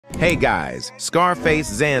Hey guys, Scarface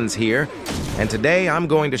Zen's here, and today I'm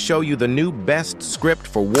going to show you the new best script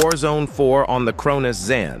for Warzone 4 on the Cronus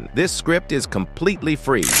Zen. This script is completely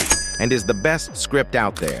free and is the best script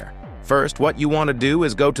out there. First, what you want to do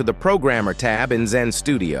is go to the Programmer tab in Zen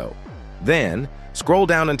Studio. Then, scroll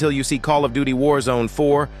down until you see Call of Duty Warzone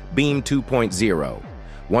 4 Beam 2.0.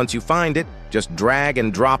 Once you find it, just drag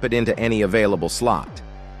and drop it into any available slot.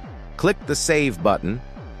 Click the Save button,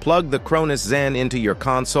 plug the Cronus Zen into your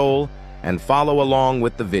console, and follow along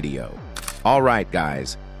with the video. Alright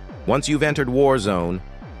guys, once you've entered Warzone,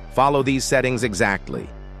 follow these settings exactly.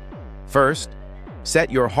 First, set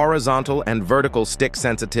your horizontal and vertical stick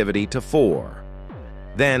sensitivity to 4.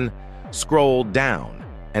 Then, scroll down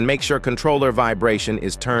and make sure controller vibration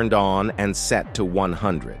is turned on and set to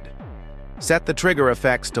 100. Set the trigger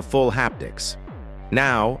effects to full haptics.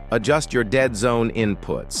 Now, adjust your dead zone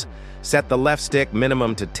inputs. Set the left stick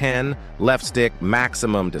minimum to 10, left stick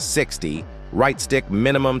maximum to 60, right stick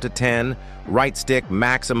minimum to 10, right stick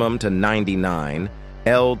maximum to 99,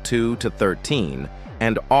 L2 to 13,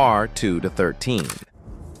 and R2 to 13.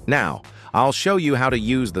 Now, I'll show you how to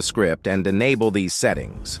use the script and enable these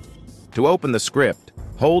settings. To open the script,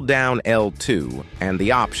 hold down L2 and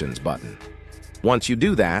the Options button. Once you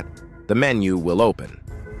do that, the menu will open.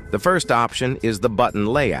 The first option is the button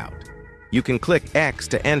layout. You can click X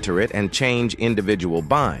to enter it and change individual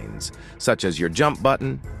binds, such as your jump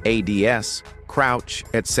button, ADS, crouch,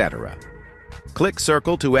 etc. Click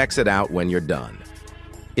circle to exit out when you're done.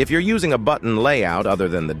 If you're using a button layout other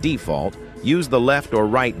than the default, use the left or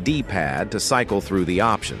right D-pad to cycle through the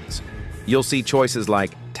options. You'll see choices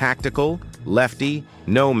like Tactical, Lefty,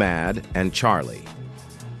 Nomad, and Charlie.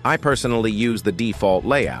 I personally use the default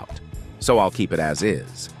layout, so I'll keep it as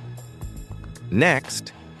is.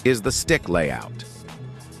 Next is the stick layout.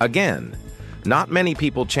 Again, not many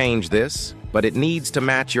people change this, but it needs to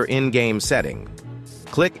match your in-game setting.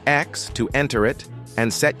 Click X to enter it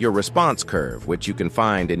and set your response curve, which you can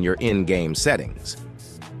find in your in-game settings.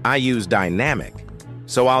 I use dynamic,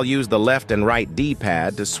 so I'll use the left and right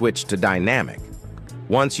D-pad to switch to dynamic.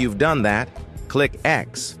 Once you've done that, click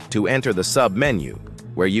X to enter the sub-menu,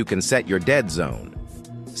 where you can set your dead zone.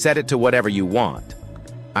 Set it to whatever you want.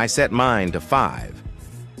 I set mine to 5.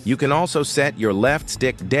 You can also set your left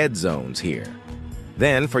stick dead zones here.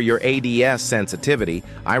 Then for your ADS sensitivity,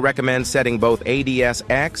 I recommend setting both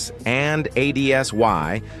ADS-X and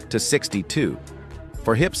ADS-Y to 62.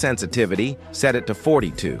 For hip sensitivity, set it to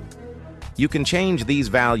 42. You can change these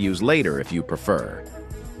values later if you prefer,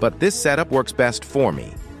 but this setup works best for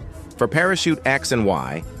me. For parachute X and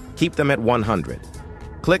Y, keep them at 100.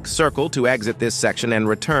 Click circle to exit this section and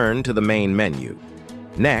return to the main menu.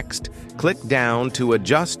 Next, click down to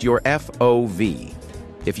adjust your FOV.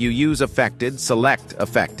 If you use affected, select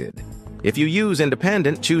affected. If you use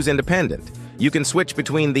independent, choose independent. You can switch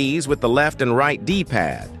between these with the left and right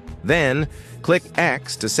D-pad. Then, click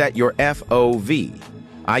X to set your FOV.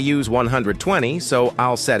 I use 120, so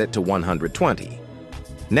I'll set it to 120.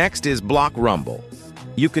 Next is block rumble.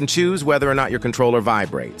 You can choose whether or not your controller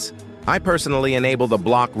vibrates. I personally enable the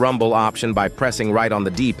block rumble option by pressing right on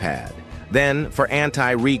the D-pad. Then, for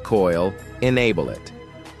anti-recoil, enable it.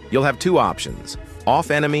 You'll have two options, off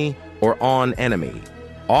enemy or on enemy.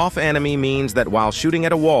 Off enemy means that while shooting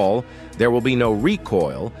at a wall, there will be no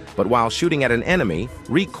recoil, but while shooting at an enemy,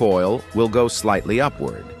 recoil will go slightly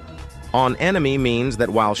upward. On enemy means that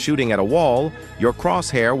while shooting at a wall, your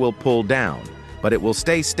crosshair will pull down, but it will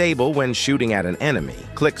stay stable when shooting at an enemy.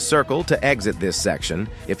 Click circle to exit this section.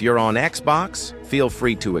 If you're on Xbox, feel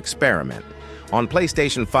free to experiment. On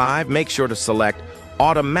PlayStation 5, make sure to select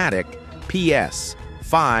Automatic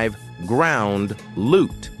PS5 Ground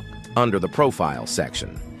Loot under the Profile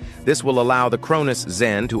section. This will allow the Cronus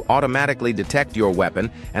Zen to automatically detect your weapon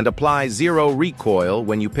and apply 0 recoil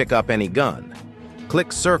when you pick up any gun.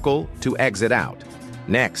 Click circle to exit out.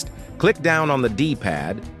 Next, click down on the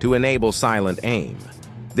D-pad to enable silent aim.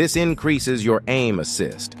 This increases your aim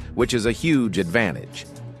assist, which is a huge advantage.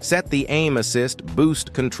 Set the aim assist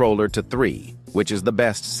boost controller to 3. Which is the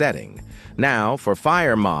best setting. Now, for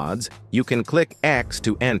fire mods, you can click X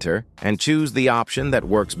to enter and choose the option that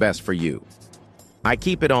works best for you. I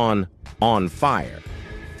keep it on fire.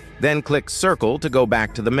 Then click circle to go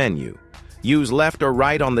back to the menu. Use left or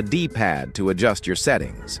right on the D-pad to adjust your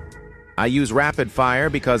settings. I use rapid fire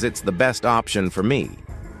because it's the best option for me.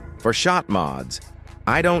 For shot mods,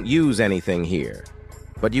 I don't use anything here,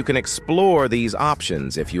 but you can explore these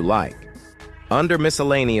options if you like. Under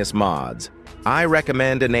miscellaneous mods, I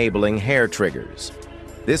recommend enabling hair triggers.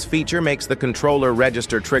 This feature makes the controller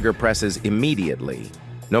register trigger presses immediately,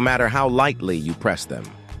 no matter how lightly you press them.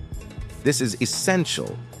 This is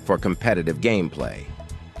essential for for competitive gameplay.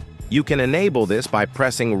 You can enable this by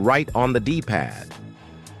pressing right on the D-pad.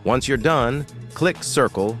 Once you're done, click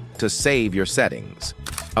Circle to save your settings.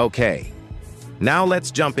 Okay, now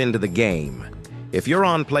let's jump into the game. If you're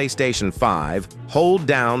on PlayStation 5, hold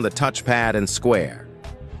down the touchpad and square.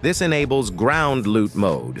 This enables ground loot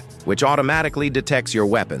mode, which automatically detects your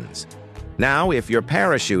weapons. Now, if you're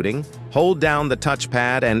parachuting, hold down the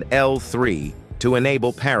touchpad and L3 to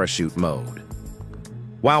enable parachute mode.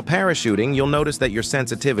 While parachuting, you'll notice that your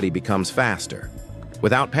sensitivity becomes faster.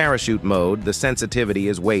 Without parachute mode, the sensitivity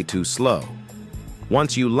is way too slow.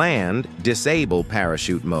 Once you land, disable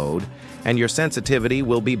parachute mode, and your sensitivity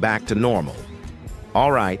will be back to normal.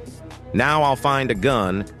 All right, now I'll find a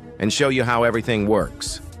gun and show you how everything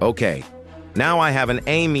works. Okay, now I have an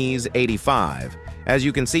AIMBOT 85. As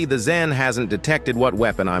you can see, the Zen hasn't detected what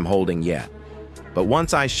weapon I'm holding yet. But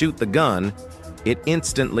once I shoot the gun, it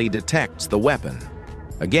instantly detects the weapon.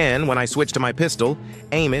 Again, when I switch to my pistol,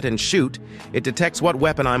 aim it and shoot, it detects what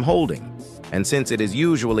weapon I'm holding. And since it is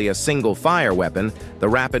usually a single fire weapon, the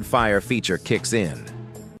rapid fire feature kicks in.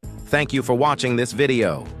 Thank you for watching this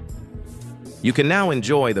video. You can now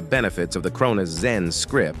enjoy the benefits of the Cronus Zen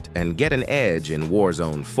script and get an edge in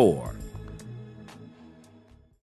Warzone 4.